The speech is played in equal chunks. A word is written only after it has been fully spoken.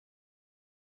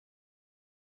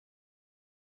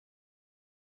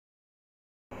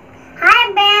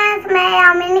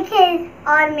नाम है निखिल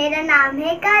और मेरा नाम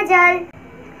है काजल।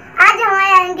 आज हम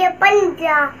आएंगे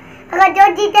पंजा। अगर जो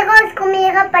जीतेगा उसको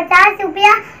मिलेगा 50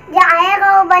 रुपया, जो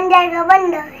आएगा वो बन जाएगा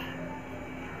बंदर।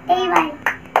 यही भाई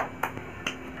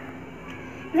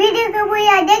वीडियो को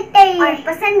पूरा देखते ही और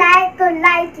पसंद आए तो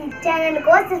लाइक कीजिए, चैनल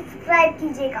को सब्सक्राइब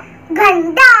कीजिएगा,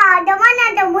 घंटा दबाना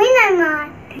तो भूलना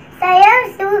मत। चलिए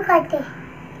शुरू करते हैं।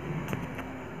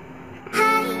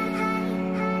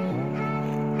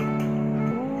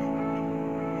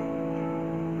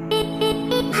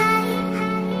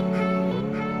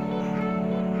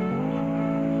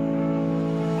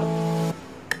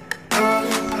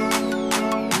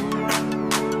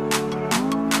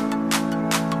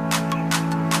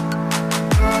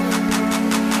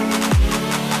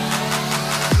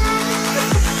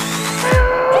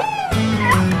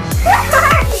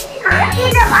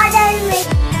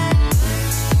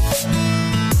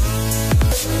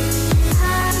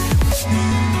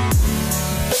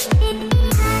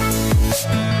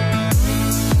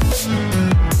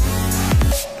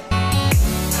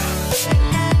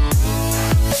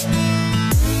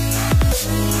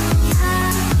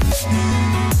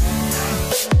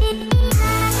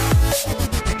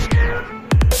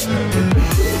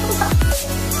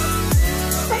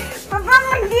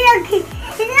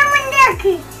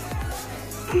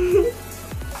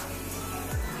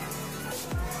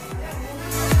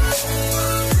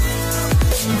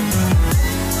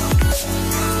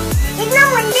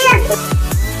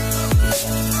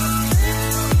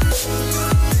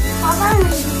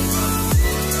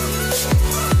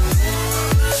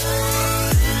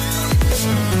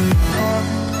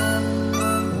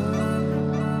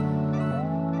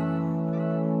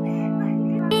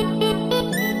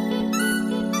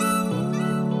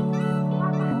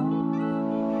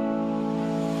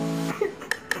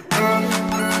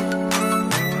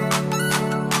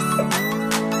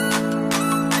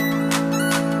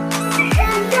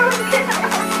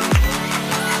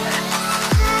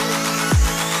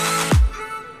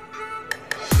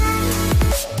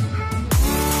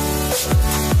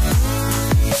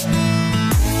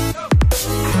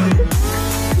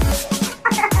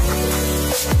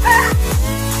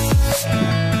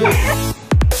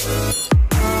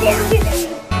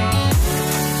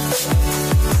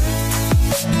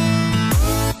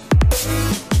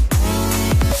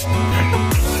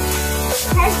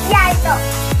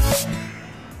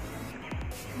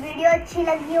 वीडियो अच्छी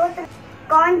लगी हो तो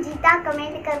कौन जीता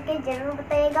कमेंट करके जरूर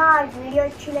बताइएगा, और वीडियो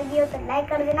अच्छी लगी हो तो लाइक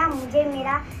कर देना। मुझे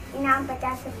मेरा इनाम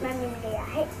 50 रुपये मिल गया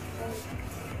है।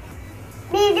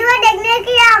 वीडियो देखने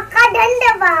के लिए आपका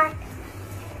धन्यवाद।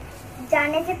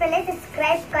 जाने से पहले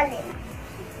सब्सक्राइब कर लेना।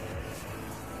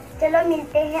 चलो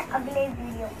मिलते हैं अगले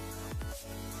वीडियो।